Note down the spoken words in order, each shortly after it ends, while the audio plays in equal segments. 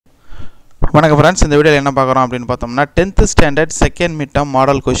வணக்கம் ஃப்ரெண்ட்ஸ், இந்த வீடியோவில் என்ன பார்க்குறோம் அப்படின்னு பார்த்தோம்னா 10th standard second mid term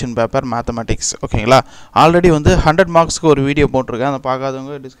model question paper mathematics. ஓகேங்களா, ஆல்ரெடி வந்து 100 மார்க்ஸ்க்கு ஒரு வீடியோ போட்டிருக்கேன். அதை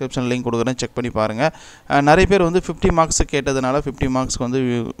பார்க்காதவங்க டிஸ்கிரிப்ஷன் லிங்க் கொடுக்குறேன், செக் பண்ணி பாருங்கள். நிறைய பேர் வந்து 50 மார்க்ஸ் கேட்டதுனால 50 மார்க்ஸ்க்கு வந்து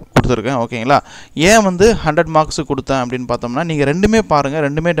கொடுத்துருக்கேன். ஓகேங்களா, ஏன் வந்து 100 மார்க்ஸ் கொடுத்தேன் அப்படின்னு பார்த்தோம்னா, நீங்கள் ரெண்டுமே பாருங்கள்,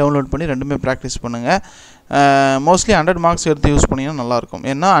 ரெண்டுமே டவுன்லோட் பண்ணி ரெண்டுமே ப்ராக்டிஸ் பண்ணுங்கள். மோஸ்ட்லி 100 மார்க்ஸ் எடுத்து யூஸ் பண்ணிங்கன்னா நல்லாயிருக்கும்.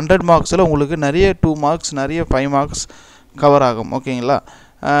 ஏன்னா 100 மார்க்ஸில் உங்களுக்கு நிறைய 2 மார்க்ஸ் நிறைய 5 மார்க்ஸ் கவர் ஆகும். ஓகேங்களா,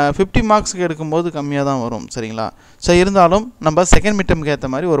 50 மார்க்ஸ்க்கு எடுக்கும்போது கம்மியாக தான் வரும். சரிங்களா, ஸோ இருந்தாலும் நம்ம செகண்ட் மிட் டர்முக்கு ஏற்ற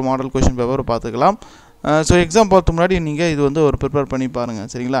மாதிரி ஒரு மாடல் கொஷின் பேப்பர் பார்த்துக்கலாம். ஸோ எக்ஸாம் போகிறதுக்கு முன்னாடி நீங்கள் இது வந்து ஒரு ப்ரிப்பேர் பண்ணி பாருங்கள்.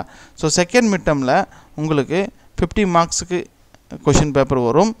 சரிங்களா, ஸோ செகண்ட் மிட் டர்மில் உங்களுக்கு 50 மார்க்ஸுக்கு கொஷின் பேப்பர்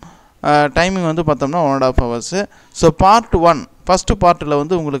வரும். டைமிங் வந்து பார்த்தோம்னா 1.5 hours. ஸோ பார்ட் 1 ஃபஸ்ட்டு பார்ட்டில்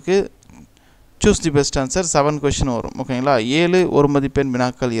வந்து உங்களுக்கு choose the best answer 7 question வரும். ஓகேங்களா, 7 ஒரு மதிப்பெண்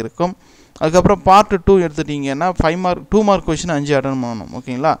வினாக்கள் இருக்கும். அதுக்கப்புறம் பார்ட் 2 எடுத்துட்டிங்கன்னா 2 மார்க் கொஷின் 5 அட்டன் பண்ணணும்.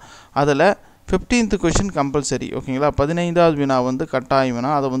 ஓகேங்களா, அதில் 15th கொஷின் கம்பல்சரி. ஓகேங்களா, 15வது வினா வந்து கட்டாய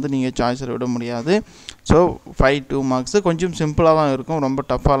வினா, அதை வந்து நீங்கள் சாய்ஸில் விட முடியாது. ஸோ 2 மார்க்ஸு கொஞ்சம் சிம்பிளாக தான் இருக்கும், ரொம்ப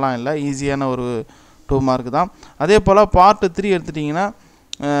டஃப்பாலாம் இல்லை, ஈஸியான ஒரு 2 மார்க் தான். அதே போல் பார்ட் 3 எடுத்துட்டிங்கன்னா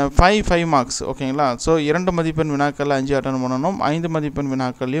 5 மார்க்ஸ். ஓகேங்களா, ஸோ 2 மதிப்பெண் வினாக்களில் 5 அட்டன் பண்ணணும், 5 மதிப்பெண்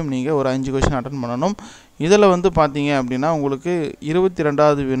வினாக்கள்லையும் நீங்கள் ஒரு 5 கொஷின் அட்டன் பண்ணணும். இதில் வந்து பார்த்தீங்க அப்படின்னா உங்களுக்கு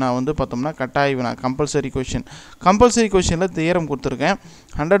 22வது வினா வந்து பார்த்தோம்னா கட்டாய வினா, கம்பல்சரி கொஷின். கம்பல்சரி கொஷினில் தியரம் கொடுத்துருக்கேன்.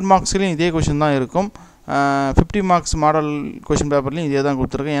 100 மார்க்ஸ்லேயும் இதே கொஷின் தான் இருக்கும். 50 மார்க்ஸ் மாடல் கொஷின் பேப்பர்லேயும் இதே தான்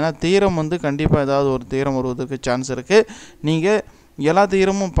கொடுத்துருக்கேன். ஏன்னா தியரம் வந்து கண்டிப்பாக ஏதாவது ஒரு தியரம் வருவதற்கு சான்ஸ் இருக்குது. நீங்கள் எல்லா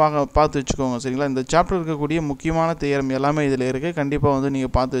தியரமும் பார்த்து வச்சுக்கோங்க. சரிங்களா, இந்த சாப்டர் இருக்கக்கூடிய முக்கியமான தியரம் எல்லாமே இதில் இருக்குது. கண்டிப்பாக வந்து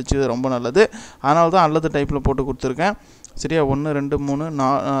நீங்கள் பார்த்து வச்சுக்கிறது ரொம்ப நல்லது. அதனால தான் அல்லது டைப்பில் போட்டு கொடுத்துருக்கேன். சரியா, 1 2 3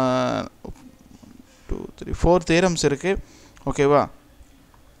 2 3 4 தியரம்ஸ் இருக்குது. ஓகேவா,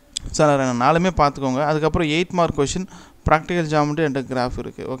 சார் 4மே பார்த்துக்கோங்க. அதுக்கப்புறம் 8 mark question practical geometry and graph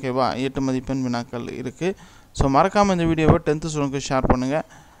இருக்குது. ஓகேவா, 8 மதிப்பெண் வினாக்கள் இருக்குது. ஸோ மறக்காமல் இந்த வீடியோவை 10th ஸ்டூடெண்ட்க்கு ஷேர் பண்ணுங்கள்.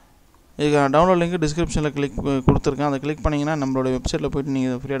 இதுக்கு டவுன்லோட் லிங்க் டிஸ்கிரிப்ஷனில் கொடுத்துருக்கேன். அதை கிளிக் பண்ணிங்கன்னா நம்மளோட வெப்சைட்டில் போய்ட்டு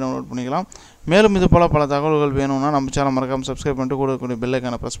நீங்கள் ஃப்ரீயாக டவுன்லோட் பண்ணிக்கலாம். மேலும் இது போல் பல தகவல்கள் வேணும்னா நம்ம சேனல் மறக்காமல் சப்ஸ்கிரைப் பண்ணிட்டு கூட பெல்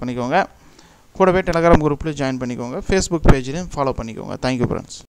ஐக்கானை ப்ரெஸ் பண்ணிக்கோங்க. கூடவே டெலகிராம் குரூப்லேயும் ஜாயின் பண்ணிக்கோங்க. ஃபேஸ்புக் பேஜ்லையும் ஃபாலோ பண்ணிக்கோங்க. Thank you friends.